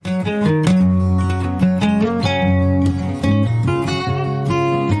Hi,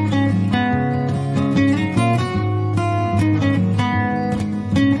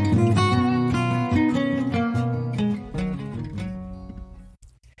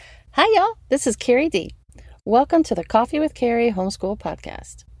 y'all. This is Carrie D. Welcome to the Coffee with Carrie Homeschool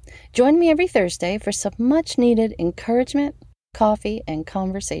Podcast. Join me every Thursday for some much-needed encouragement, coffee, and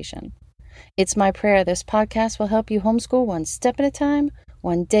conversation. It's my prayer this podcast will help you homeschool one step at a time,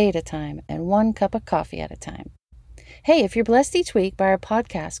 one day at a time, and one cup of coffee at a time. Hey, if you're blessed each week by our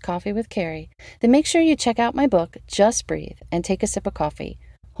podcast, Coffee with Carrie, then make sure you check out my book, Just Breathe, and take a sip of coffee,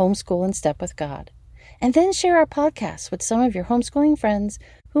 Homeschool in Step with God. And then share our podcast with some of your homeschooling friends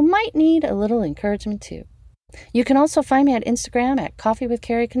who might need a little encouragement too. You can also find me at Instagram at Coffee with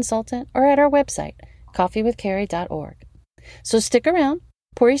Carrie Consultant or at our website, coffeewithcarrie.org. So stick around,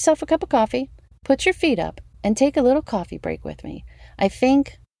 pour yourself a cup of coffee, put your feet up, and take a little coffee break with me. I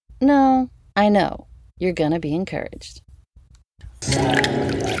know, you're gonna be encouraged.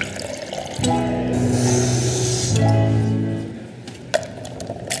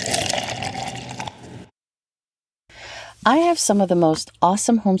 I have some of the most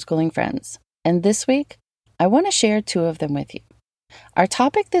awesome homeschooling friends, and this week, I want to share two of them with you. Our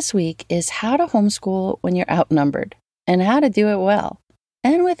topic this week is how to homeschool when you're outnumbered, and how to do it well,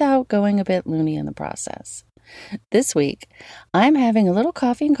 and without going a bit loony in the process. This week, I'm having a little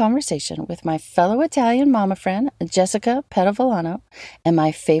coffee and conversation with my fellow Italian mama friend, Jessica Petavolano, and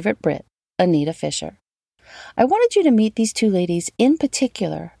my favorite Brit, Anita Fisher. I wanted you to meet these two ladies in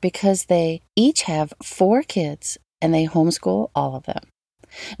particular because they each have 4 kids and they homeschool all of them.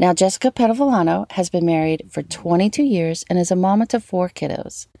 Now, Jessica Petavolano has been married for 22 years and is a mama to 4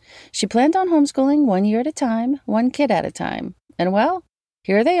 kiddos. She planned on homeschooling 1 year at a time, 1 kid at a time. And well,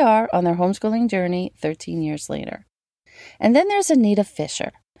 here they are on their homeschooling journey 13 years later. And then there's Anita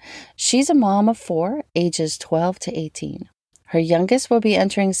Fisher. She's a mom of 4, ages 12 to 18. Her youngest will be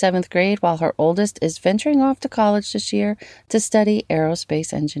entering 7th grade while her oldest is venturing off to college this year to study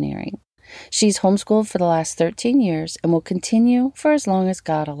aerospace engineering. She's homeschooled for the last 13 years and will continue for as long as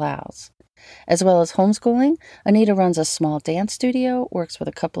God allows. As well as homeschooling, Anita runs a small dance studio, works with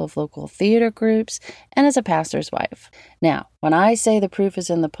a couple of local theater groups, and is a pastor's wife. Now, when I say the proof is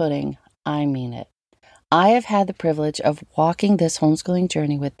in the pudding, I mean it. I have had the privilege of walking this homeschooling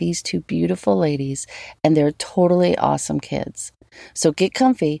journey with these two beautiful ladies, and they're totally awesome kids. So get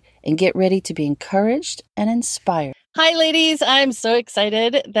comfy and get ready to be encouraged and inspired. Hi, ladies. I'm so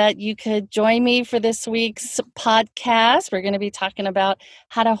excited that you could join me for this week's podcast. We're going to be talking about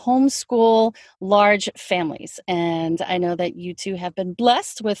how to homeschool large families. And I know that you two have been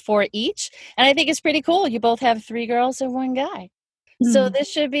blessed with 4 each. And I think it's pretty cool. You both have 3 girls and 1 guy. So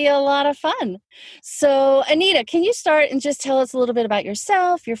this should be a lot of fun. So Anita, can you start and just tell us a little bit about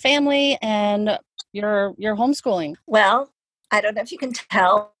yourself, your family, and your homeschooling? Well, I don't know if you can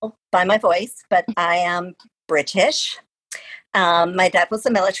tell by my voice, but I am British. My dad was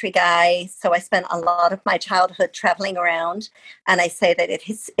a military guy, so I spent a lot of my childhood traveling around. And I say that it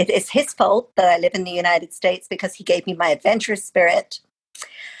is his fault that I live in the United States because he gave me my adventurous spirit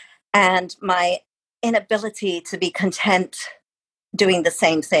and my inability to be content doing the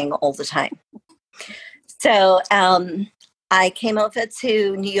same thing all the time. So I came over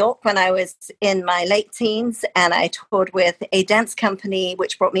to New York when I was in my late teens, and I toured with a dance company,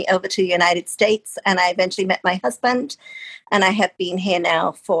 which brought me over to the United States. And I eventually met my husband, and I have been here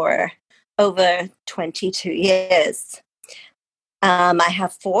now for over 22 years. I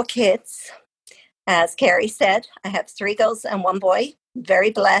have 4 kids. As Carrie said, I have 3 girls and 1 boy,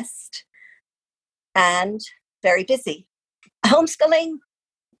 very blessed and very busy. Homeschooling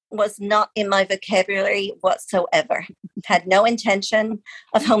was not in my vocabulary whatsoever. Had no intention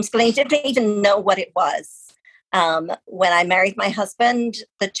of homeschooling, didn't even know what it was. When I married my husband,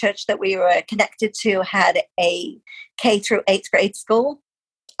 the church that we were connected to had a K through 8th grade school.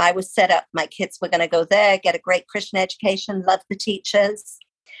 I was set up. My kids were going to go there, get a great Christian education, love the teachers.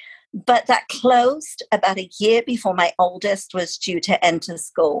 But that closed about a year before my oldest was due to enter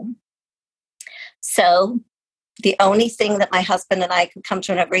school. So the only thing that my husband and I could come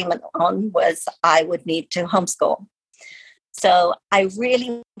to an agreement on was I would need to homeschool. So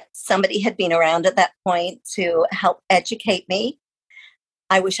somebody had been around at that point to help educate me.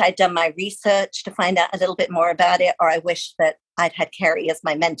 I wish I'd done my research to find out a little bit more about it, or I wish that I'd had Carrie as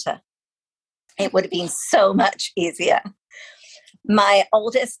my mentor. It would have been so much easier. My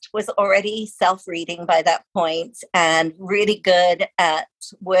oldest was already self-reading by that point and really good at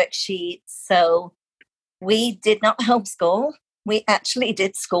worksheets. So we did not homeschool. We actually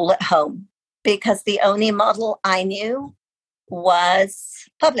did school at home because the only model I knew was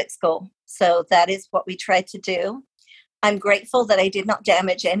public school. So that is what we tried to do. I'm grateful that I did not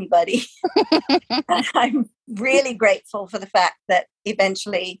damage anybody. I'm really grateful for the fact that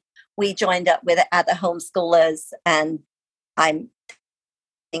eventually we joined up with other homeschoolers, and I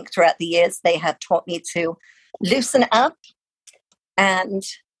think throughout the years they have taught me to loosen up and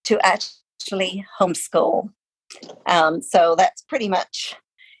to actually homeschool. So that's pretty much,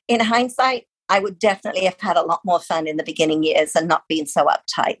 in hindsight, I would definitely have had a lot more fun in the beginning years and not being so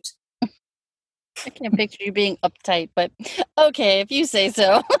uptight. I can't picture you being uptight, but okay, if you say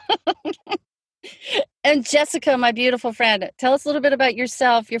so. And Jessica, my beautiful friend, tell us a little bit about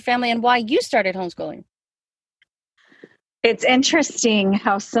yourself, your family, and why you started homeschooling. It's interesting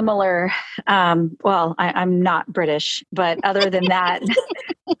how similar, I'm not British, but other than that,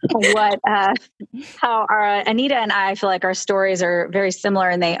 how our Anita and I feel like our stories are very similar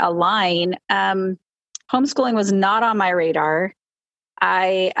and they align. Homeschooling was not on my radar.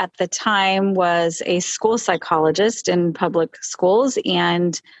 I, at the time, was a school psychologist in public schools,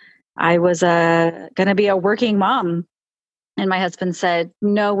 and I was going to be a working mom. And my husband said,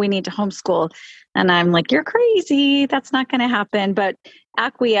 no, we need to homeschool. And I'm like, you're crazy. That's not going to happen. But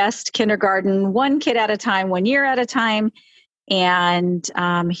acquiesced, kindergarten, one kid at a time, 1 year at a time. And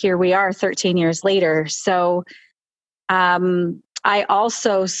here we are 13 years later. So I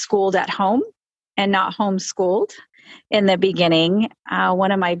also schooled at home and not homeschooled in the beginning.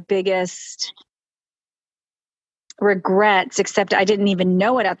 One of my biggest regrets, except I didn't even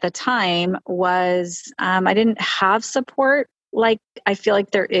know it at the time, was I didn't have support like I feel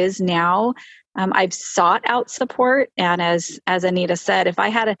like there is now. I've sought out support, and as Anita said, if I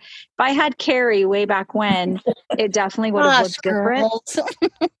had Carrie way back when, it definitely would have looked different.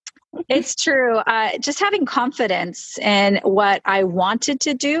 It's true. Just having confidence in what I wanted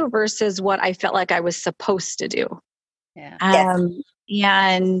to do versus what I felt like I was supposed to do. Yeah.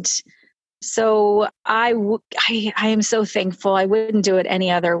 And so I am so thankful. I wouldn't do it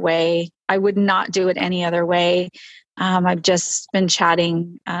any other way. I would not do it any other way. I've just been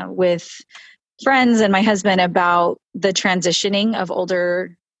chatting with friends and my husband about the transitioning of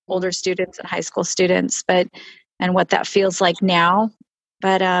older students and high school students, and what that feels like now.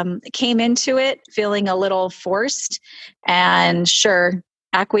 But came into it feeling a little forced, and sure,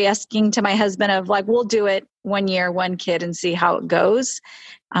 acquiescing to my husband of like, we'll do it 1 year, one kid, and see how it goes.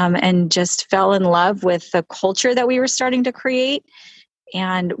 And just fell in love with the culture that we were starting to create,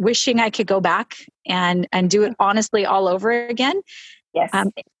 and wishing I could go back and do it honestly all over again. Yes.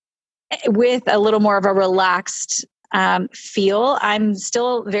 With a little more of a relaxed feel. I'm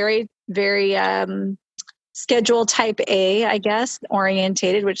still very, very schedule type A, I guess,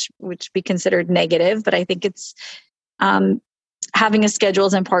 orientated, which be considered negative, but I think it's having a schedule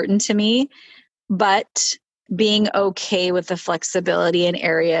is important to me, but being okay with the flexibility in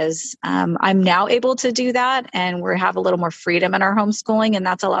areas. I'm now able to do that, and we have a little more freedom in our homeschooling, and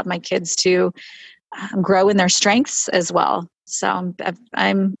that's allowed my kids to grow in their strengths as well. So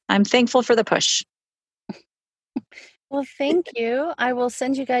I'm thankful for the push. Well, thank you. I will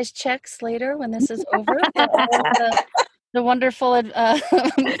send you guys checks later when this is over. The wonderful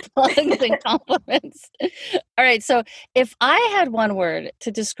plugs and compliments. All right. So if I had one word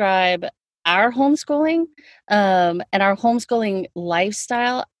to describe our homeschooling and our homeschooling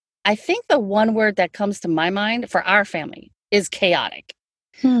lifestyle, I think the one word that comes to my mind for our family is chaotic.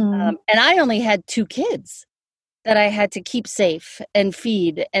 And I only had 2 kids that I had to keep safe and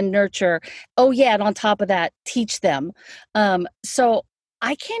feed and nurture. Oh, yeah. And on top of that, teach them. So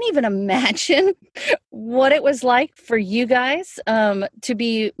I can't even imagine what it was like for you guys to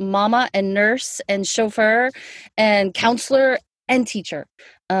be mama and nurse and chauffeur and counselor and teacher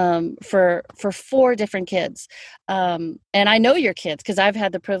for 4 different kids. And I know your kids because I've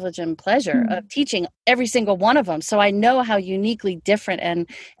had the privilege and pleasure of teaching every single one of them. So I know how uniquely different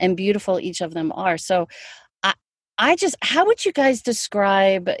and beautiful each of them are. So how would you guys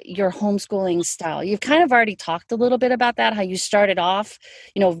describe your homeschooling style? You've kind of already talked a little bit about that, how you started off,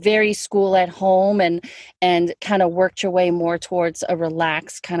 very school at home and kind of worked your way more towards a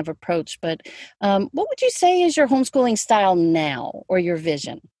relaxed kind of approach. But what would you say is your homeschooling style now, or your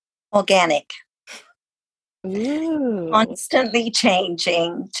vision? Organic. Ooh. Constantly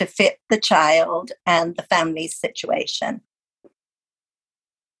changing to fit the child and the family's situation.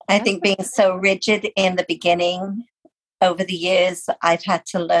 I think being so rigid in the beginning, over the years, I've had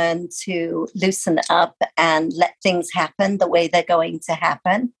to learn to loosen up and let things happen the way they're going to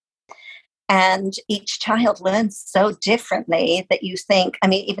happen. And each child learns so differently that you think,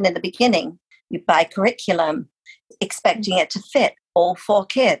 even in the beginning, you buy curriculum, expecting it to fit. all 4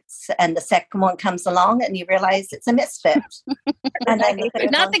 kids, and the second one comes along and you realize it's a misfit. And then the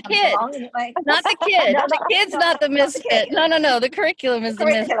third Not one the comes kid. along and you're like, Not the kid. No, The kid's not the misfit. kid. No. The curriculum is the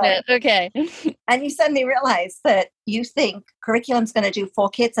misfit. Okay. And you suddenly realize that you think curriculum's going to do 4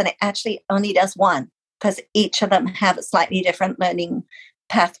 kids and it actually only does 1, because each of them have a slightly different learning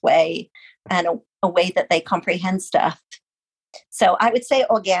pathway and a way that they comprehend stuff. So I would say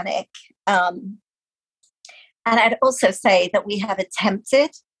organic. And I'd also say that we have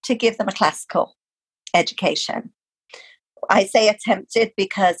attempted to give them a classical education. I say attempted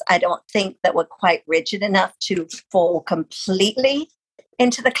because I don't think that we're quite rigid enough to fall completely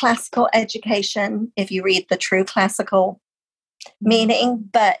into the classical education if you read the true classical meaning.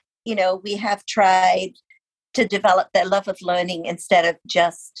 But, we have tried to develop their love of learning instead of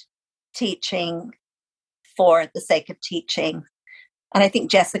just teaching for the sake of teaching. And I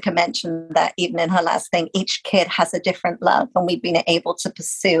think Jessica mentioned that even in her last thing, each kid has a different love, and we've been able to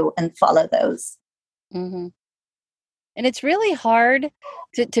pursue and follow those. Mm-hmm. And it's really hard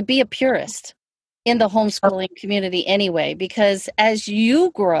to be a purist in the homeschooling community anyway, because as you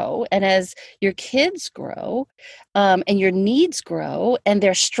grow and as your kids grow and your needs grow and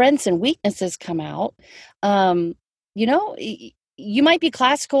their strengths and weaknesses come out, you might be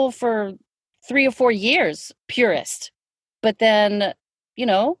classical for 3 or 4 years, purist, but then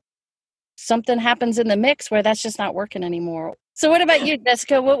something happens in the mix where that's just not working anymore. So what about you,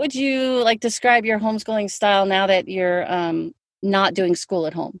 Jessica? What would you describe your homeschooling style now that you're not doing school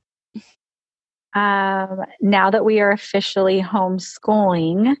at home? Now that we are officially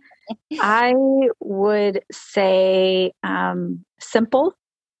homeschooling, I would say simple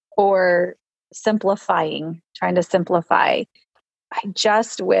or simplifying, trying to simplify. I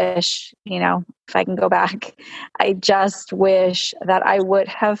just wish, if I can go back, I just wish that I would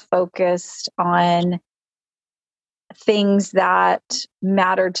have focused on things that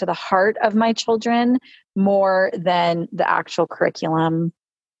mattered to the heart of my children more than the actual curriculum.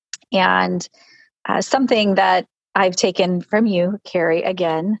 And something that I've taken from you, Carrie,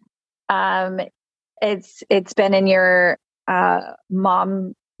 again, it's been in your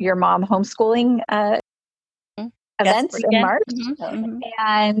mom homeschooling events in March. Mm-hmm.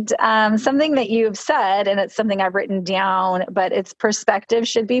 And something that you've said, and it's something I've written down, but its perspective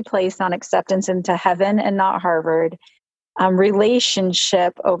should be placed on acceptance into heaven and not Harvard.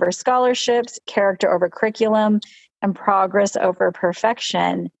 Relationship over scholarships, character over curriculum, and progress over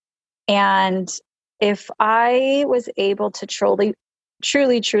perfection. And if I was able to truly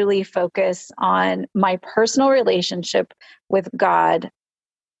focus on my personal relationship with God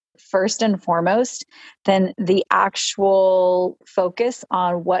first and foremost, then the actual focus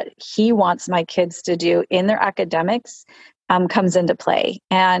on what He wants my kids to do in their academics comes into play.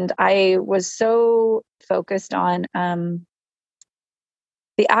 And I was so focused on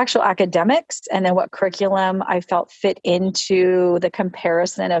the actual academics and then what curriculum I felt fit into the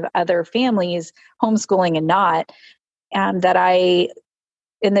comparison of other families, homeschooling and not, that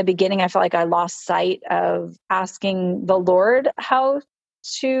in the beginning, I felt like I lost sight of asking the Lord how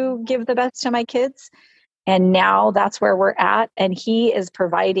to give the best to my kids. And now that's where we're at. And He is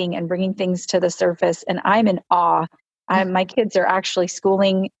providing and bringing things to the surface. And I'm in awe. My kids are actually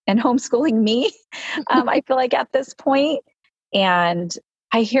schooling and homeschooling me, I feel like at this point. And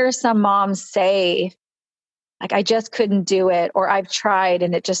I hear some moms say, I just couldn't do it, or I've tried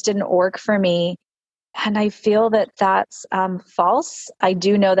and it just didn't work for me. And I feel that that's false. I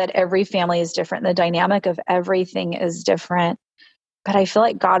do know that every family is different. The dynamic of everything is different. But I feel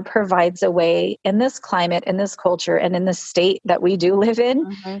like God provides a way in this climate, in this culture, and in the state that we do live in.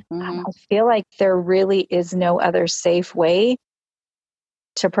 I feel like there really is no other safe way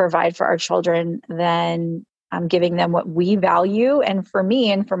to provide for our children than giving them what we value. And for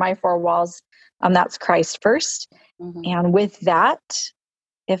me and for my 4 walls, that's Christ first. And with that,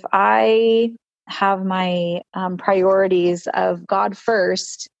 if I have my priorities of God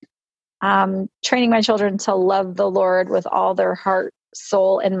first, training my children to love the Lord with all their heart,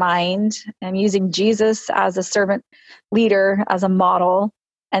 soul, and mind. I'm using Jesus as a servant leader, as a model,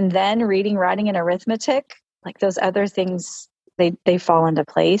 and then reading, writing, and arithmetic. Like those other things, they fall into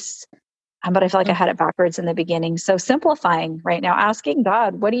place. But I feel like I had it backwards in the beginning. So simplifying right now, asking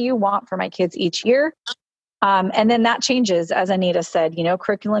God, what do you want for my kids each year? And then that changes, as Anita said,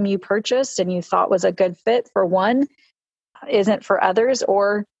 curriculum you purchased and you thought was a good fit for one isn't for others,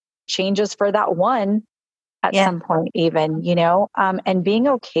 or changes for that one at some point even, and being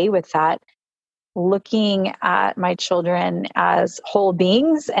okay with that, looking at my children as whole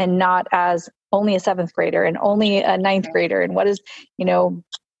beings and not as only a 7th grader and only a 9th grader. And what is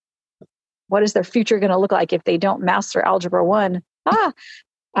their future going to look like if they don't master Algebra 1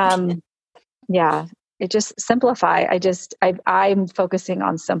 Um, yeah, it just simplify. I'm focusing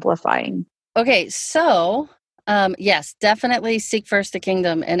on simplifying. Okay, so yes, definitely seek first the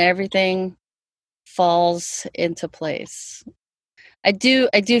kingdom, and everything falls into place. I do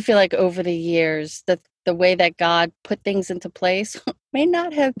feel like over the years that the way that God put things into place may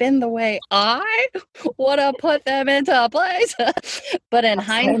not have been the way I would have put them into place. But in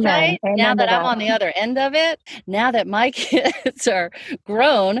hindsight, Amen. now Amen to that I'm that. on the other end of it, now that my kids are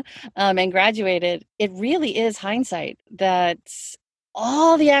grown and graduated, it really is hindsight that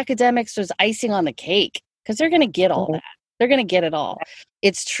all the academics was icing on the cake because they're going to get all that. They're going to get it all.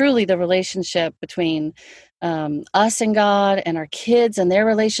 It's truly the relationship between us and God, and our kids and their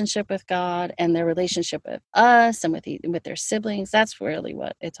relationship with God, and their relationship with us and with their siblings. That's really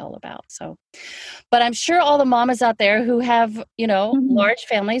what it's all about. So, but I'm sure all the mamas out there who have, large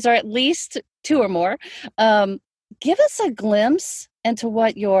families, or at least two or more, give us a glimpse into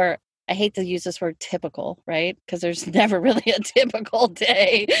what your, I hate to use this word typical, right? Because there's never really a typical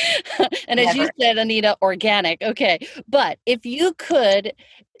day. And as you said, Anita, organic. Okay. But if you could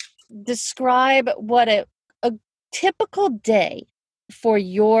describe what a typical day for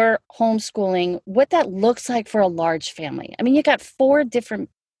your homeschooling, what that looks like for a large family. I mean, you got 4 different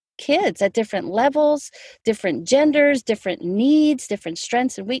kids at different levels, different genders, different needs, different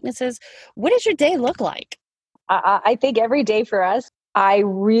strengths and weaknesses. What does your day look like? I think every day for us, I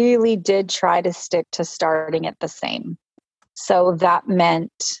really did try to stick to starting at the same. So that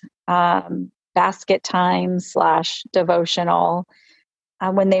meant basket time / devotional.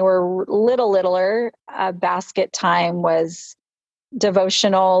 When they were littler, basket time was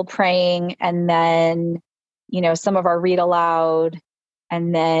devotional, praying, and then, some of our read aloud.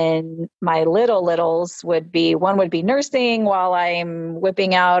 And then my littles one would be nursing while I'm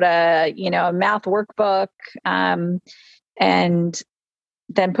whipping out a math workbook, and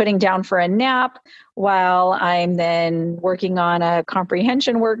then putting down for a nap while I'm then working on a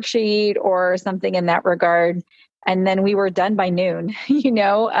comprehension worksheet or something in that regard. And then we were done by noon.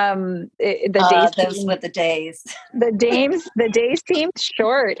 The days those were the days. The days seemed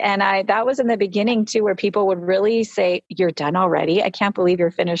short, and that was in the beginning too, where people would really say, "You're done already? I can't believe you're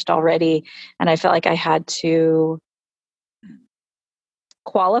finished already." And I felt like I had to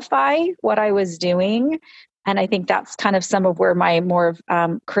qualify what I was doing. And I think that's kind of some of where my more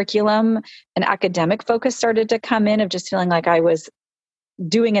curriculum and academic focus started to come in, of just feeling like I was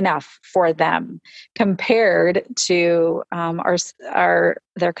doing enough for them compared to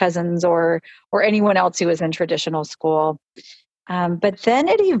their cousins or anyone else who was in traditional school. But then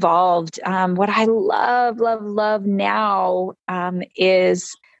it evolved. What I love now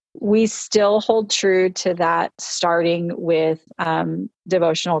is we still hold true to that, starting with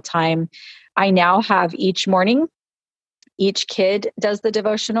devotional time. I now have each morning, each kid does the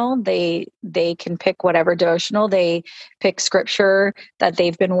devotional. They can pick whatever devotional. They pick scripture that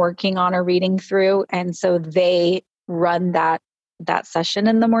they've been working on or reading through, and so they run that session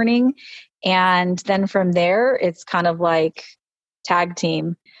in the morning. And then from there, it's kind of like tag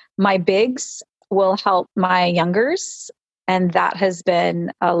team. My bigs will help my youngers, and that has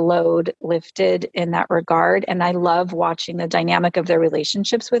been a load lifted in that regard. And I love watching the dynamic of their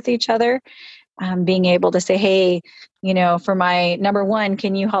relationships with each other. Being able to say, hey, for my number 1,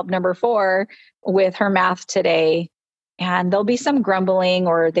 can you help number 4 with her math today? And there'll be some grumbling,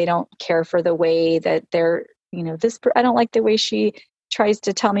 or they don't care for the way that they're, I don't like the way she tries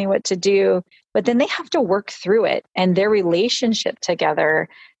to tell me what to do. But then they have to work through it, and their relationship together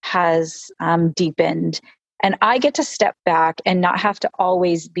has deepened. And I get to step back and not have to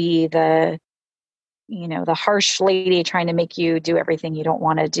always be the harsh lady trying to make you do everything you don't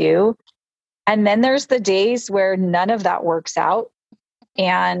want to do. And then there's the days where none of that works out,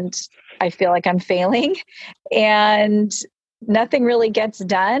 and I feel like I'm failing and nothing really gets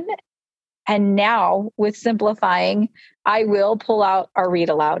done. And now with simplifying, I will pull out our read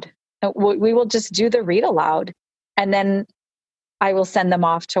aloud. We will just do the read aloud, and then I will send them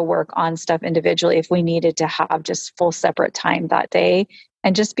off to work on stuff individually if we needed to have just full separate time that day,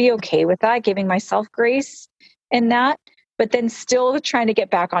 and just be okay with that, giving myself grace in that, but then still trying to get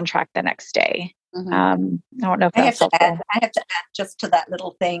back on track the next day. Mm-hmm. I don't know if that's helpful. I have to add just to that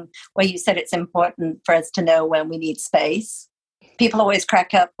little thing where you said it's important for us to know when we need space. People always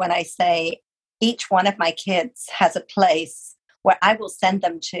crack up when I say each one of my kids has a place where I will send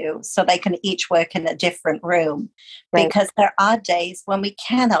them to so they can each work in a different room. Right. Because there are days when we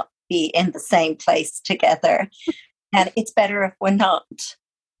cannot be in the same place together. And it's better if we're not.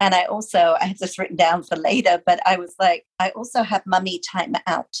 And I have this written down for later, but I was like, I also have mummy time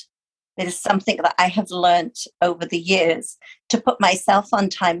out. It is something that I have learned over the years to put myself on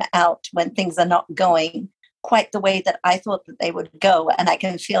time out when things are not going quite the way that I thought that they would go. And I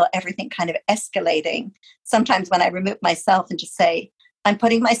can feel everything kind of escalating. Sometimes when I remove myself and just say, I'm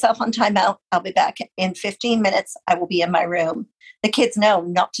putting myself on timeout. I'll be back in 15 minutes. I will be in my room. The kids know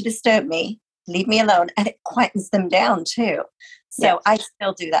not to disturb me, leave me alone. And it quietens them down too. So yes. I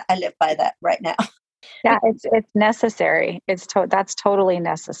still do that. I live by that right now. Yeah, it's necessary. That's totally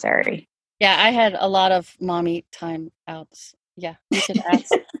necessary. Yeah, I had a lot of mommy timeouts. Yeah,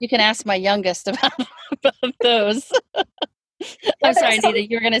 you can ask my youngest about those. I'm sorry, Nita,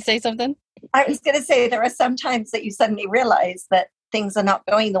 you were going to say something? I was going to say there are some times that you suddenly realize that things are not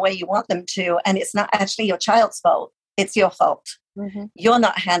going the way you want them to, and it's not actually your child's fault. It's your fault. Mm-hmm. You're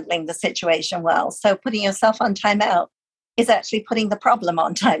not handling the situation well. So putting yourself on timeout is actually putting the problem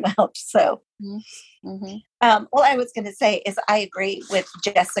on timeout. So mm-hmm. All I was going to say is I agree with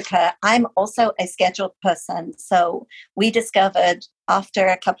Jessica. I'm also a scheduled person. So we discovered after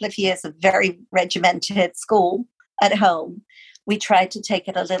a couple of years of very regimented school at home, we tried to take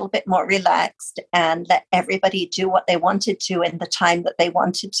it a little bit more relaxed and let everybody do what they wanted to in the time that they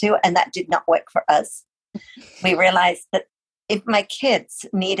wanted to. And that did not work for us. We realized that if my kids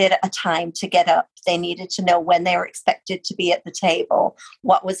needed a time to get up, they needed to know when they were expected to be at the table,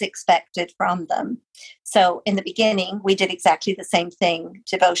 what was expected from them. So in the beginning, we did exactly the same thing.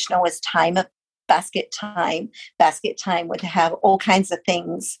 Devotional was time of basket time. Basket time would have all kinds of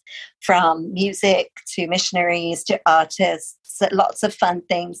things from music to missionaries to artists, lots of fun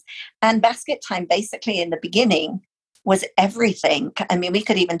things. And basket time basically in the beginning was everything. I mean, we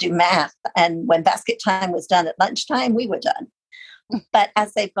could even do math. And when basket time was done at lunchtime, we were done. But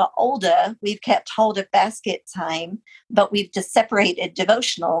as they've got older, we've kept hold of basket time, but we've just separated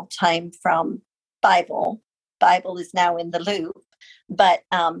devotional time from Bible. Bible is now in the loop. But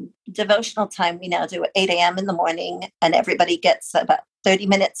devotional time we now do at 8 a.m. in the morning, and everybody gets about 30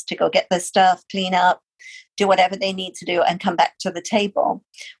 minutes to go get their stuff, clean up, do whatever they need to do, and come back to the table.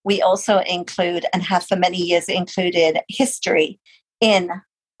 We also include, and have for many years included, history in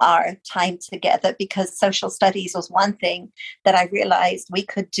our time together, because social studies was one thing that I realized we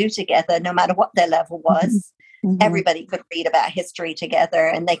could do together no matter what their level was. Mm-hmm. Everybody could read about history together,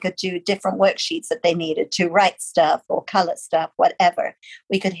 and they could do different worksheets that they needed to write stuff or color stuff, whatever.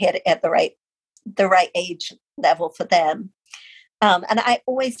 We could hit it at the right age level for them. And I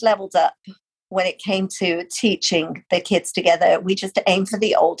always leveled up when it came to teaching the kids together. We just aimed for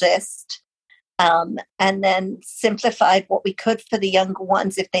the oldest, and then simplified what we could for the younger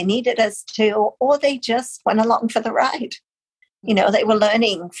ones if they needed us to, or they just went along for the ride. You know, they were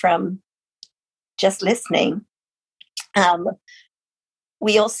learning from just listening.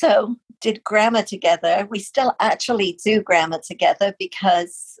 We also did grammar together. We still actually do grammar together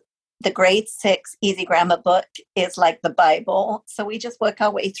because the grade 6 easy grammar book is like the Bible. So we just work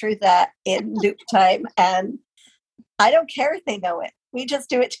our way through that in loop time. And I don't care if they know it. We just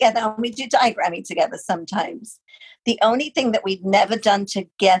do it together, and we do diagramming together sometimes. The only thing that we've never done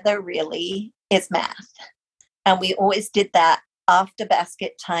together really is math. And we always did that after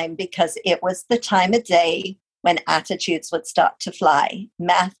basket time because it was the time of day when attitudes would start to fly.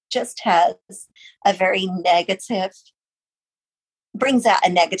 Math just has a very negative, brings out a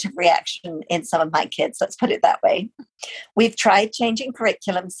negative reaction in some of my kids. Let's put it that way. We've tried changing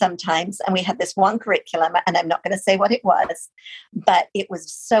curriculum sometimes, and we had this one curriculum, and I'm not going to say what it was, but it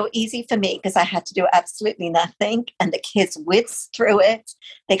was so easy for me because I had to do absolutely nothing, and the kids whizzed through it.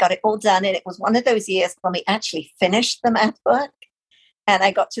 They got it all done, and it was one of those years when we actually finished the math book. And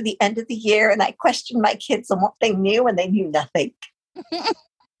I got to the end of the year, and I questioned my kids on what they knew, and they knew nothing.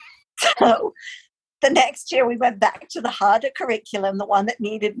 So the next year we went back to the harder curriculum, the one that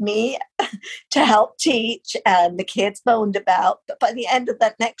needed me to help teach, and the kids moaned about. But by the end of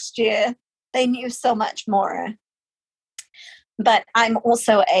that next year, they knew so much more. But I'm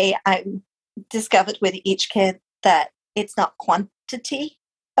discovered with each kid that it's not quantity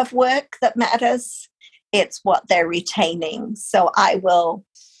of work that matters. It's what they're retaining. So I will,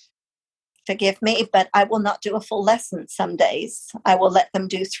 forgive me, but I will not do a full lesson some days. I will let them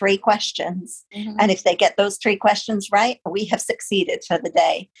do 3 questions. Mm-hmm. And if they get those 3 questions right, we have succeeded for the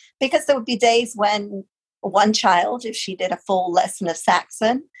day. Because there would be days when one child, if she did a full lesson of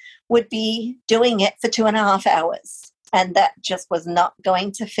Saxon, would be doing it for 2.5 hours. And that just was not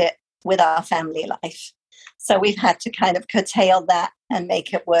going to fit with our family life. So we've had to kind of curtail that and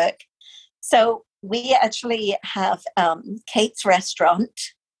make it work. So we actually have Kate's restaurant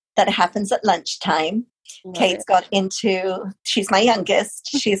that happens at lunchtime. Love it. She's my youngest,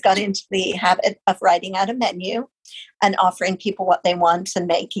 she's got into the habit of writing out a menu and offering people what they want and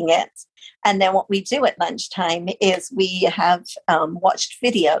making it. And then what we do at lunchtime is we have watched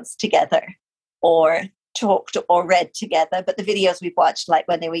videos together or talked or read together. But the videos we've watched, like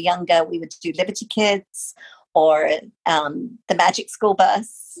when they were younger, we would do Liberty Kids or the Magic School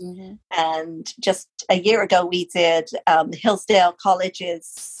Bus. Mm-hmm. And just a year ago, we did Hillsdale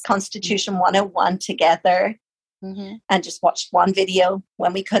College's Constitution 101 together, mm-hmm. and just watched one video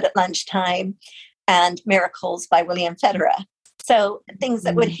when we could at lunchtime, and Miracles by William Federer. So things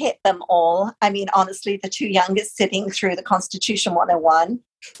that would hit them all. I mean, honestly, the two youngest sitting through the Constitution 101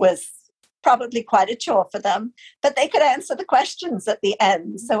 was probably quite a chore for them, but they could answer the questions at the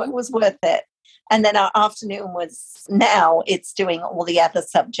end. So it was worth it. And then our afternoon it's doing all the other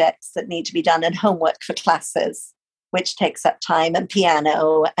subjects that need to be done and homework for classes, which takes up time, and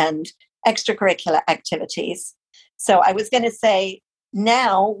piano and extracurricular activities. So I was going to say,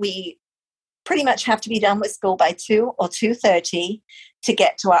 now we pretty much have to be done with school by 2 or 2:30 to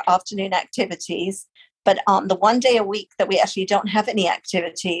get to our afternoon activities. But on the one day a week that we actually don't have any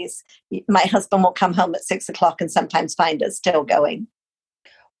activities, my husband will come home at 6 o'clock and sometimes find us still going.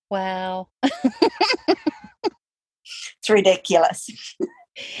 Wow. It's ridiculous.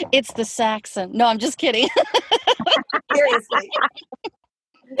 It's the Saxon. No, I'm just kidding. Seriously.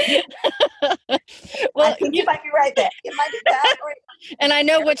 Well, I think you might be right there. It might be that. And I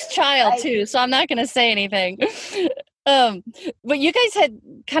know which child too, so I'm not going to say anything. But you guys had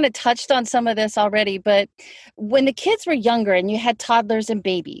kind of touched on some of this already, but when the kids were younger and you had toddlers and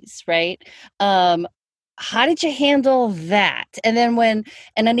babies, right? How did you handle that? And then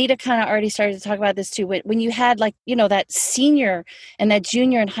and Anita kind of already started to talk about this too, when you had that senior and that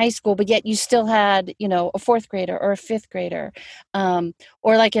junior in high school, but yet you still had, a fourth grader or a fifth grader. Or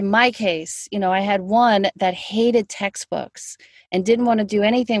like in my case, I had one that hated textbooks and didn't want to do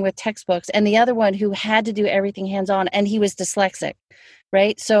anything with textbooks, and the other one who had to do everything hands-on, and he was dyslexic,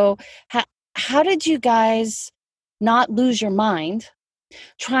 right? So how did you guys not lose your mind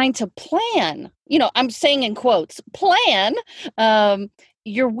trying to plan, I'm saying in quotes, plan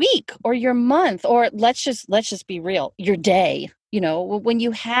your week or your month, or let's just be real, your day, when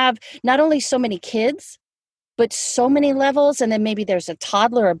you have not only so many kids, but so many levels, and then maybe there's a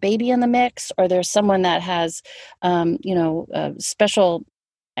toddler or baby in the mix, or there's someone that has, special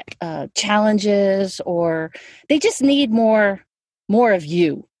challenges, or they just need more of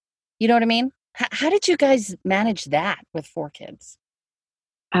you. You know what I mean? How did you guys manage that with 4 kids?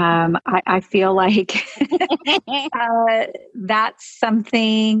 I feel like that's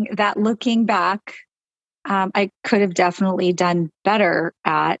something that, looking back, I could have definitely done better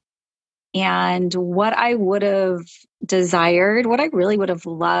at. And what I would have desired, what I really would have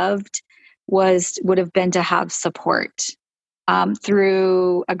loved would have been to have support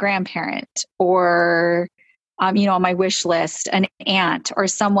through a grandparent, or, on my wish list, an aunt, or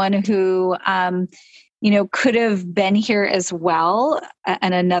someone who, could have been here as well,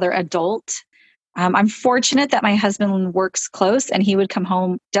 and another adult. I'm fortunate that my husband works close, and he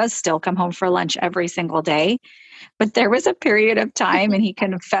does still come home for lunch every single day. But there was a period of time, and he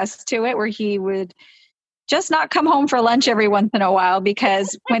confessed to it, where he would just not come home for lunch every once in a while,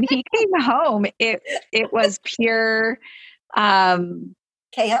 because when he came home, it was pure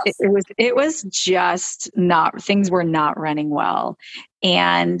chaos. It was just things were not running well.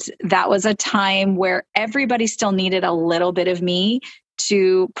 And that was a time where everybody still needed a little bit of me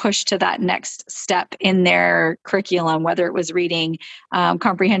to push to that next step in their curriculum, whether it was reading,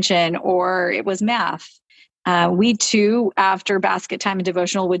 comprehension, or it was math. We too, after basket time and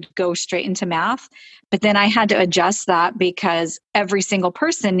devotional, would go straight into math. But then I had to adjust that, because every single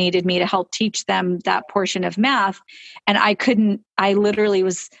person needed me to help teach them that portion of math. And I literally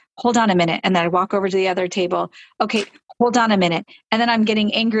was, hold on a minute. And then I'd walk over to the other table. Okay, hold on a minute. And then I'm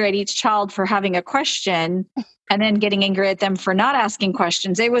getting angry at each child for having a question, and then getting angry at them for not asking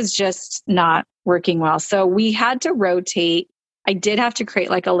questions. It was just not working well. So we had to rotate. I did have to create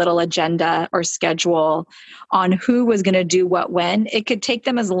like a little agenda or schedule on who was going to do what when. It could take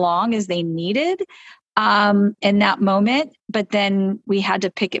them as long as they needed in that moment, but then we had to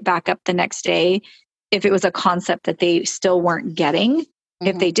pick it back up the next day if it was a concept that they still weren't getting. Mm-hmm.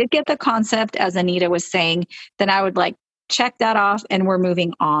 If they did get the concept, as Anita was saying, then I would check that off and we're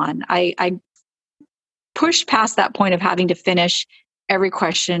moving on. I pushed past that point of having to finish every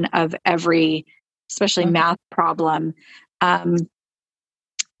question of every, especially math problem. I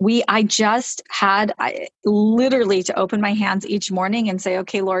literally to open my hands each morning and say,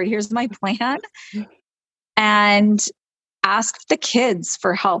 okay, Lord, here's my plan. And ask the kids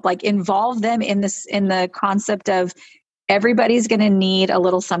for help, like involve them in the concept of everybody's going to need a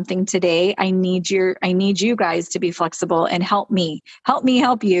little something today. I need you guys to be flexible and help me,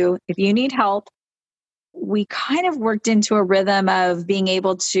 help you. If you need help, we kind of worked into a rhythm of being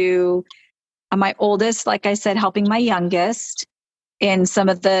able to, my oldest, like I said, helping my youngest in some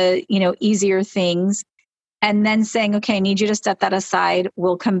of the, easier things, and then saying, okay, I need you to step that aside.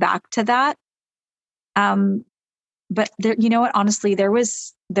 We'll come back to that. But there, you know what, honestly, there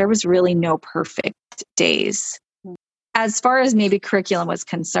was really no perfect days. As far as maybe curriculum was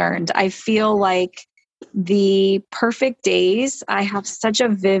concerned, I feel like the perfect days, I have such a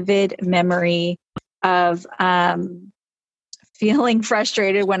vivid memory of feeling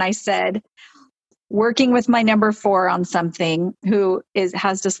frustrated when I said, working with my number 4 on something who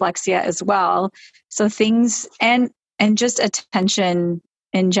has dyslexia as well. So things and just attention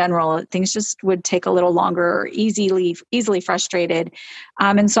in general, things just would take a little longer, or easily frustrated.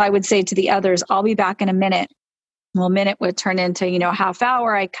 And so I would say to the others, I'll be back in a minute. Well, a minute would turn into, a half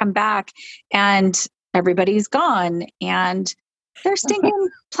hour. I come back and everybody's gone and they're stinking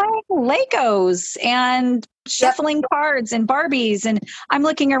playing Legos and shuffling cards and Barbies. And I'm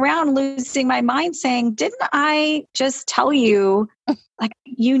looking around, losing my mind, saying, didn't I just tell you, like,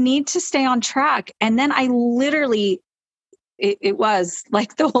 you need to stay on track? And then I literally, it was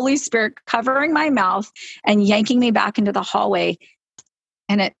like the Holy Spirit covering my mouth and yanking me back into the hallway.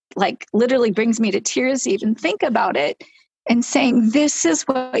 And it like literally brings me to tears to even think about it, and saying, this is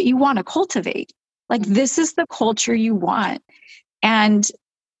what you want to cultivate. Like, this is the culture you want. And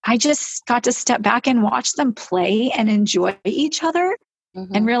I just got to step back and watch them play and enjoy each other,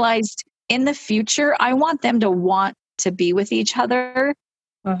 and realized in the future, I want them to want to be with each other.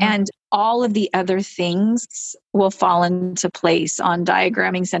 And all of the other things will fall into place on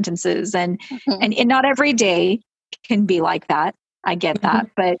diagramming sentences. And not every day can be like that. I get that.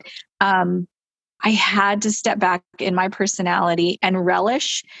 But I had to step back in my personality and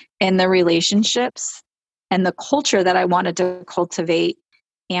relish in the relationships and the culture that I wanted to cultivate.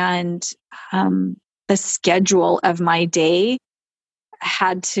 And the schedule of my day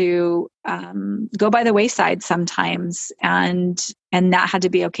had to go by the wayside sometimes. And that had to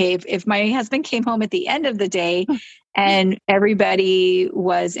be okay. If my husband came home at the end of the day and everybody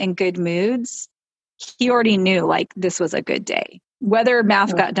was in good moods, he already knew, like, this was a good day. Whether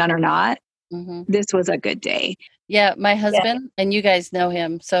math got done or not, this was a good day. Yeah, my husband, and you guys know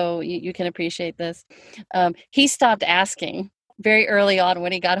him, so you can appreciate this. He stopped asking very early on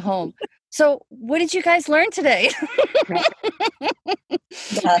when he got home. So what did you guys learn today?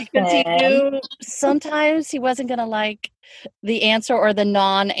 Because he knew sometimes he wasn't going to like the answer or the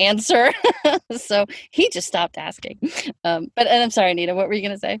non-answer. So he just stopped asking. And I'm sorry, Anita, what were you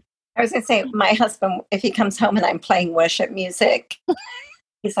going to say? I was going to say, my husband, if he comes home and I'm playing worship music,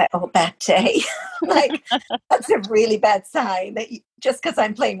 he's like, oh, bad day. Like, that's a really bad sign that just because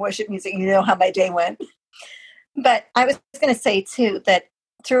I'm playing worship music, you know how my day went. But I was going to say, too, that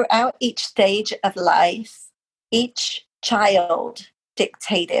throughout each stage of life, each child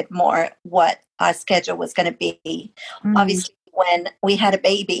dictated more what our schedule was going to be. Obviously, when we had a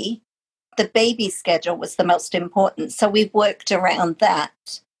baby, the baby schedule was the most important. So we worked around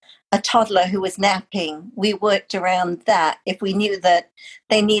that. A toddler who was napping, we worked around that. If we knew that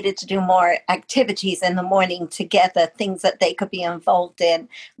they needed to do more activities in the morning together, things that they could be involved in,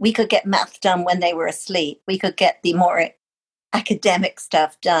 we could get math done when they were asleep. We could get the more academic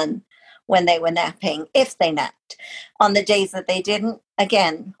stuff done when they were napping, if they napped. On the days that they didn't,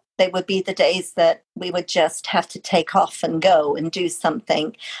 again, they would be the days that we would just have to take off and go and do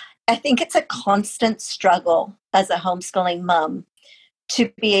something. I think it's a constant struggle as a homeschooling mom to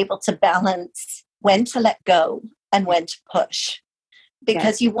be able to balance when to let go and when to push.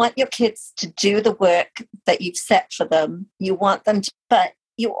 Because you want your kids to do the work that you've set for them. You want them to, but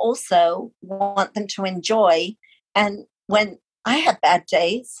you also want them to enjoy. And when I have bad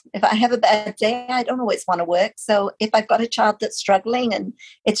days, if I have a bad day, I don't always want to work. So if I've got a child that's struggling and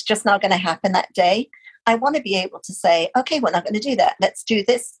it's just not going to happen that day, I want to be able to say, okay, we're not going to do that. Let's do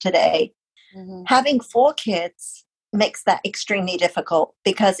this today. Having 4 kids makes that extremely difficult,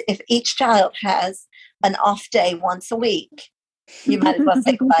 because if each child has an off day once a week, you might as well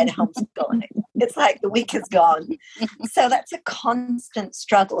say goodbye to homeschooling. It's like the week is gone. So that's a constant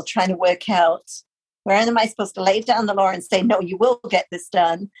struggle trying to work out, when am I supposed to lay down the law and say, no, you will get this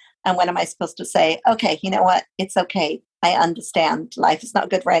done? And when am I supposed to say, okay, you know what? It's okay. I understand. Life is not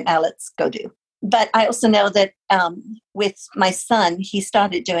good right now. Let's go do. But I also know that with my son, he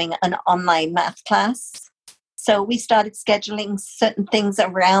started doing an online math class. So we started scheduling certain things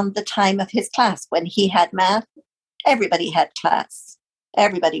around the time of his class. When he had math, Everybody had class.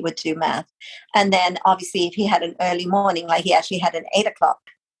 Everybody would do math. And then obviously if he had an early morning, like he actually had an 8 o'clock,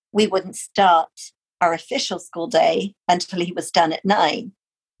 we wouldn't start our official school day until he was done at 9,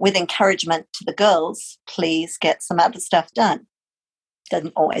 with encouragement to the girls, please get some other stuff done.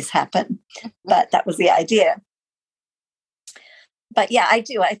 Doesn't always happen, but that was the idea. But yeah, I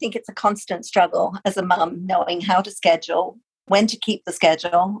do. I think it's a constant struggle as a mum, knowing how to schedule, when to keep the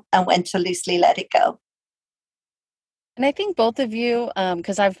schedule, and when to loosely let it go. And I think both of you,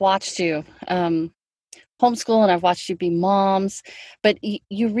 because I've watched you homeschool and I've watched you be moms, but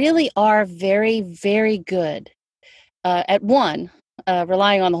you really are very, very good at relying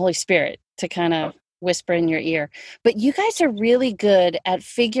on the Holy Spirit to kind of whisper in your ear. But you guys are really good at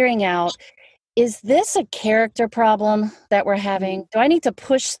figuring out, is this a character problem that we're having? Do I need to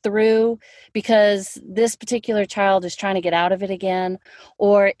push through because this particular child is trying to get out of it again?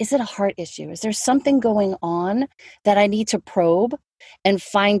 Or is it a heart issue? Is there something going on that I need to probe and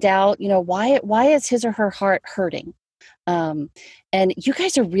find out, why is his or her heart hurting? And you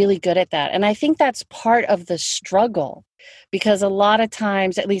guys are really good at that. And I think that's part of the struggle, because a lot of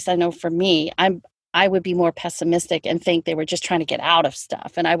times, at least I know for me, I would be more pessimistic and think they were just trying to get out of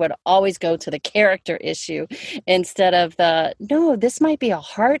stuff. And I would always go to the character issue instead of no, this might be a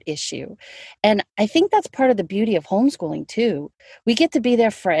heart issue. And I think that's part of the beauty of homeschooling too. We get to be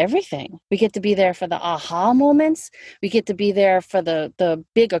there for everything. We get to be there for the aha moments. We get to be there for the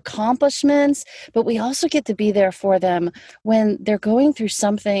big accomplishments, but we also get to be there for them when they're going through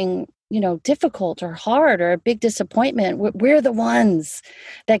something difficult or hard or a big disappointment. We're the ones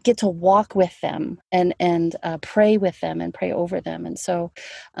that get to walk with them and pray with them and pray over them. And so,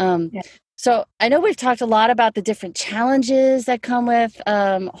 So I know we've talked a lot about the different challenges that come with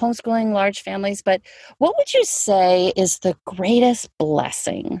homeschooling large families, but what would you say is the greatest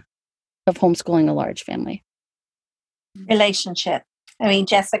blessing of homeschooling a large family? Relationship. I mean,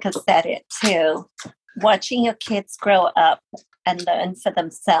 Jessica said it too. Watching your kids grow up and learn for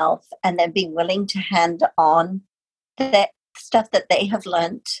themselves, and then being willing to hand on the stuff that they have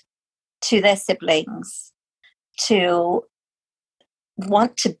learned to their siblings, to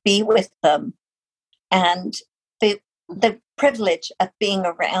want to be with them, and the privilege of being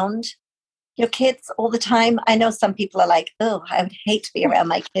around your kids all the time. I know some people are like, oh, I would hate to be around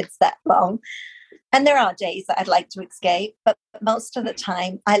my kids that long. And there are days that I'd like to escape, but most of the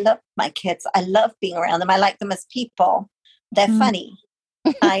time I love my kids. I love being around them. I like them as people. They're funny.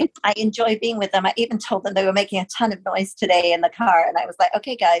 I enjoy being with them. I even told them they were making a ton of noise today in the car. And I was like,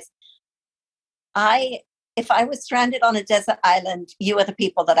 okay, guys, if I was stranded on a desert island, you are the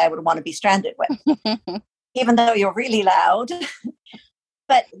people that I would want to be stranded with, even though you're really loud.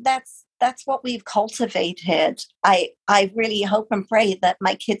 But that's what we've cultivated. I really hope and pray that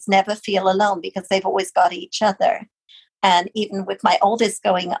my kids never feel alone, because they've always got each other. And even with my oldest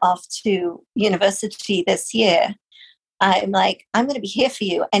going off to university this year, I'm like, I'm going to be here for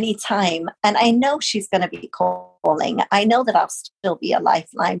you anytime. And I know she's going to be calling. I know that I'll still be a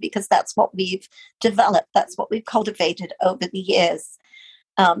lifeline, because that's what we've developed. That's what we've cultivated over the years.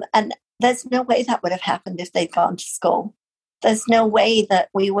 And there's no way that would have happened if they'd gone to school. There's no way that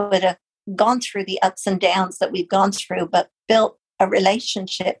we would have gone through the ups and downs that we've gone through, but built a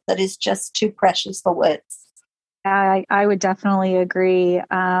relationship that is just too precious for words. I would definitely agree.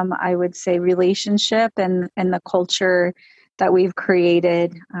 I would say relationship and the culture that we've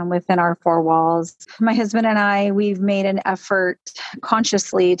created within our four walls. My husband and I, we've made an effort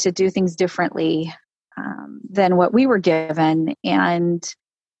consciously to do things differently than what we were given, and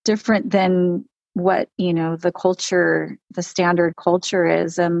different than what, the culture, the standard culture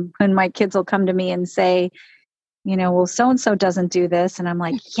is. When my kids will come to me and say, well, so-and-so doesn't do this. And I'm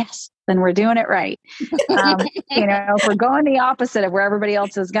like, yes, then we're doing it right. If we're going the opposite of where everybody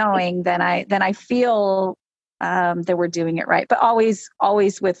else is going, then I feel that we're doing it right. But always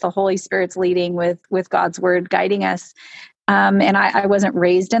with the Holy Spirit's leading, with God's word guiding us. And I wasn't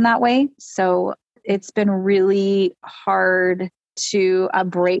raised in that way. So it's been really hard to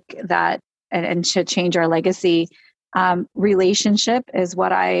break that and to change our legacy. Relationship is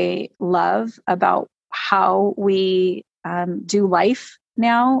what I love about how we do life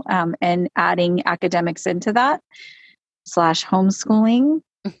now, and adding academics into that / homeschooling.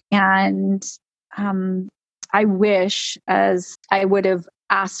 And I wish as I would have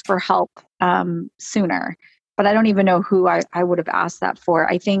asked for help sooner, but I don't even know who I would have asked that for.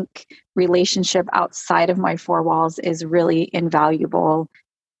 I think relationship outside of my four walls is really invaluable.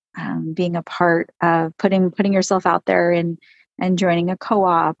 Being a part of putting yourself out there and joining a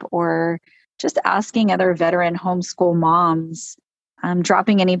co-op, or just asking other veteran homeschool moms,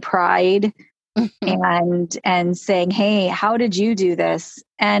 dropping any pride and saying, hey, how did you do this?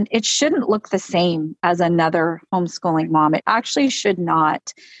 And it shouldn't look the same as another homeschooling mom. It actually should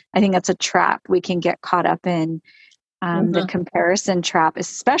not. I think that's a trap we can get caught up in. The comparison trap,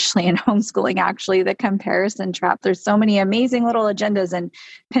 especially in homeschooling, actually, the comparison trap. There's so many amazing little agendas and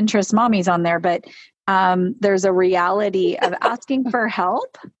Pinterest mommies on there, but there's a reality of asking for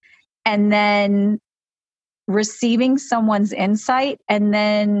help and then receiving someone's insight and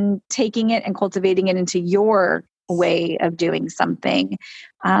then taking it and cultivating it into your way of doing something,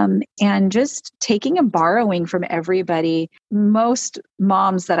 and just taking and borrowing from everybody. Most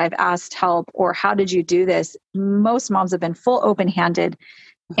moms that I've asked help or how did you do this, most moms have been full open-handed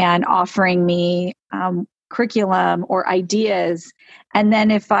and offering me curriculum or ideas. And then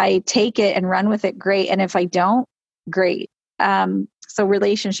if I take it and run with it, great. And if I don't, great. So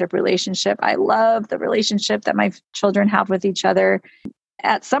relationship. I love the relationship that my children have with each other.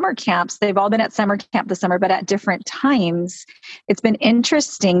 At summer camps, they've all been at summer camp this summer, but at different times. It's been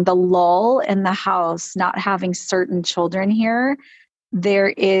interesting, the lull in the house, not having certain children here. There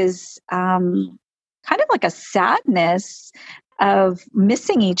is kind of like a sadness of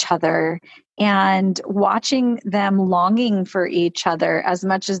missing each other and watching them longing for each other as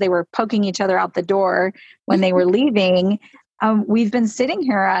much as they were poking each other out the door when they were leaving. We've been sitting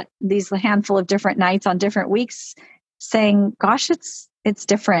here at these handful of different nights on different weeks saying, gosh, it's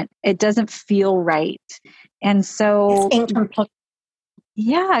different. It doesn't feel right. And so,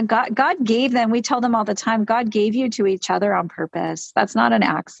 yeah, God gave them, we tell them all the time, God gave you to each other on purpose. That's not an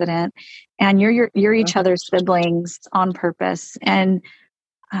accident. And you're each other's siblings on purpose. And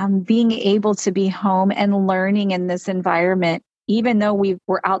being able to be home and learning in this environment, even though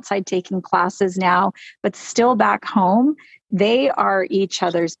we're outside taking classes now, but still back home, they are each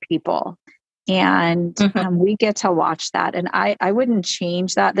other's people. And we get to watch that. And I wouldn't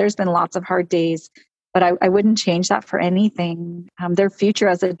change that. There's been lots of hard days, but I wouldn't change that for anything. Their future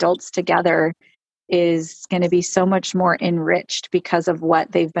as adults together is going to be so much more enriched because of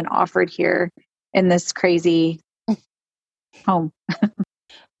what they've been offered here in this crazy home.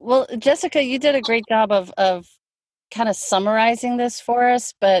 Well, Jessica, you did a great job of kind of summarizing this for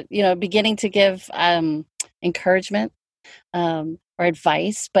us, but, beginning to give encouragement or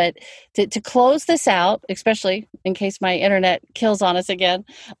advice. But to close this out, especially in case my internet kills on us again,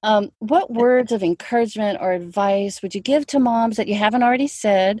 what words of encouragement or advice would you give to moms that you haven't already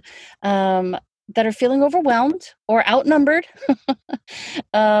said, that are feeling overwhelmed or outnumbered,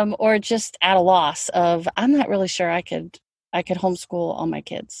 or just at a loss of, I'm not really sure I could homeschool all my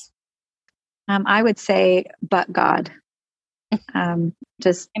kids? I would say, but God.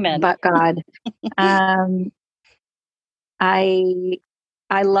 Just Amen. But God. I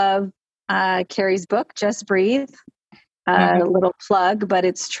love Carrie's book, Just Breathe. A little plug, but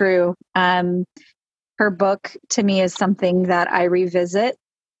it's true. Her book to me is something that I revisit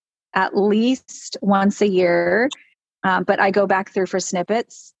at least once a year, but I go back through for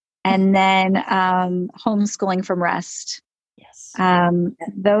snippets. And then Homeschooling from Rest. Yes.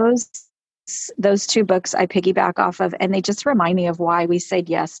 Those two books I piggyback off of, and they just remind me of why we said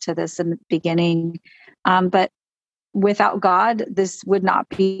yes to this in the beginning. But without God, this would not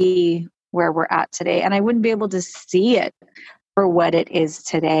be where we're at today. And I wouldn't be able to see it for what it is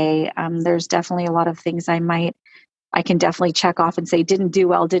today. There's definitely a lot of things I can definitely check off and say, didn't do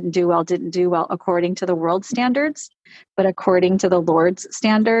well according to the world standards, but according to the Lord's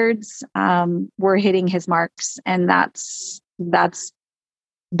standards, we're hitting his marks. And that's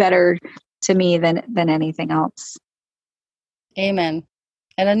better to me than anything else. Amen.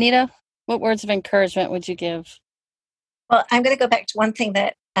 And Anita, what words of encouragement would you give? Well, I'm going to go back to one thing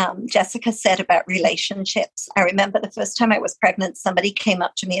that Jessica said about relationships. I remember the first time I was pregnant, somebody came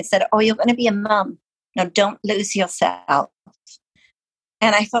up to me and said, "Oh, you're going to be a mom. Now, don't lose yourself."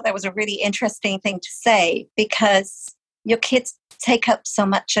 And I thought that was a really interesting thing to say, because your kids take up so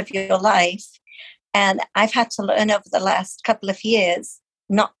much of your life. And I've had to learn over the last couple of years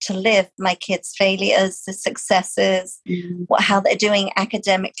not to live my kids' failures, the successes, how they're doing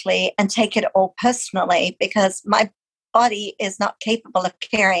academically, and take it all personally, because my body is not capable of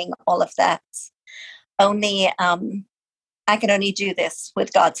carrying all of that. I can only do this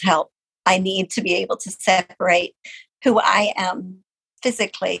with God's help. I need to be able to separate who I am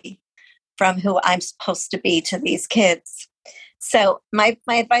physically from who I'm supposed to be to these kids. So my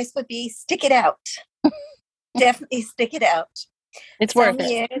advice would be, stick it out. Definitely stick it out. It's worth it. Some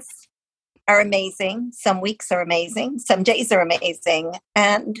years are amazing. Some weeks are amazing. Some days are amazing.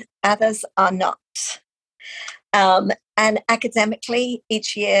 And others are not. And academically,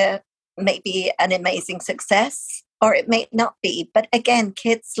 each year may be an amazing success. or it may not be. But again,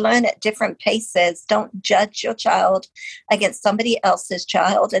 kids learn at different paces. Don't judge your child against somebody else's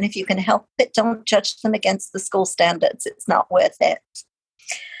child. And if you can help it, don't judge them against the school standards. It's not worth it.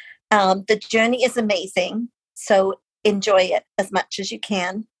 The journey is amazing. So enjoy it as much as you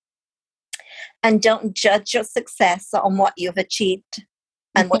can. And don't judge your success on what you've achieved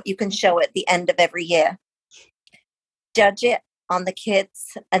and what you can show at the end of every year. Judge it on the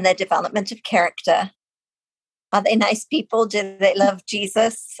kids and their development of character. Are they nice people? Do they love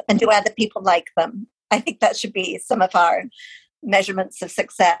Jesus? And do other people like them? I think that should be some of our measurements of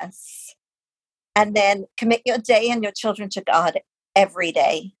success. And then commit your day and your children to God every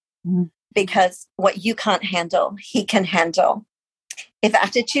day, because what you can't handle, He can handle. If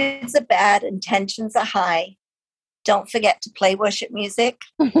attitudes are bad and tensions are high, don't forget to play worship music.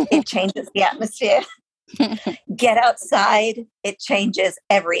 It changes the atmosphere. Get outside. It changes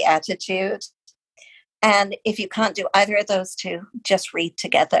every attitude. And if you can't do either of those two, just read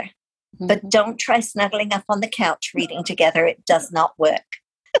together. But don't try snuggling up on the couch reading together. It does not work.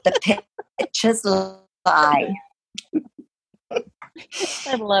 The pictures lie.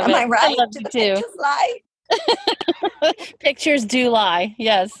 I love Am it. I right? I love Do it the too. pictures lie? Pictures do lie.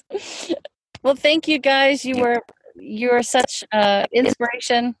 Yes. Well, thank you guys. You're such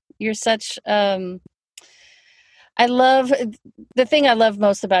inspiration. You're such I love the thing I love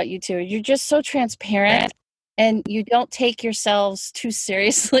most about you two. You're just so transparent and you don't take yourselves too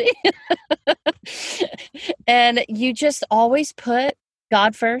seriously. And you just always put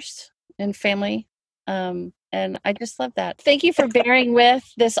God first and family. And I just love that. Thank you for bearing with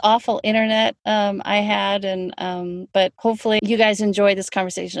this awful internet I had. And but hopefully you guys enjoyed this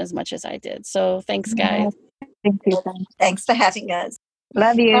conversation as much as I did. So thanks, guys. Thank you. Thanks for having us.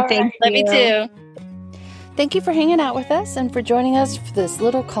 Love you. All Thank right. you. Love you too. Thank you for hanging out with us and for joining us for this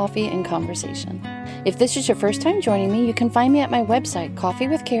little coffee and conversation. If this is your first time joining me, you can find me at my website,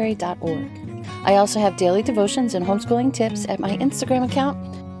 coffeewithcarrie.org. I also have daily devotions and homeschooling tips at my Instagram account,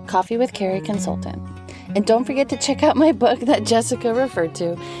 Coffee with Carrie Consultant. And don't forget to check out my book that Jessica referred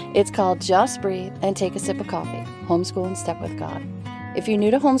to. It's called Just Breathe and Take a Sip of Coffee, Homeschool and Step with God. If you're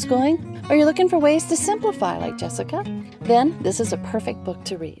new to homeschooling or you're looking for ways to simplify like Jessica, then this is a perfect book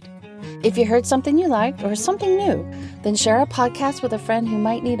to read. If you heard something you liked or something new, then share our podcast with a friend who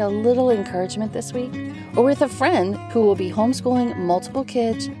might need a little encouragement this week, or with a friend who will be homeschooling multiple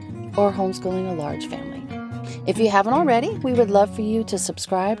kids or homeschooling a large family. If you haven't already, we would love for you to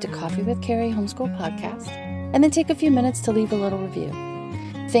subscribe to Coffee with Carrie Homeschool Podcast and then take a few minutes to leave a little review.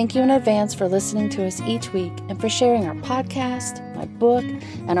 Thank you in advance for listening to us each week and for sharing our podcast, my book,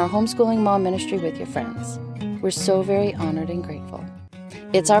 and our homeschooling mom ministry with your friends. We're so very honored and grateful.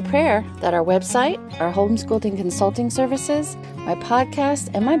 It's our prayer that our website, our homeschooling consulting services, my podcast,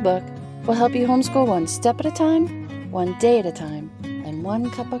 and my book will help you homeschool one step at a time, one day at a time, and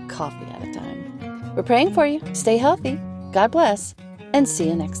one cup of coffee at a time. We're praying for you. Stay healthy. God bless. And see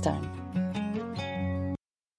you next time.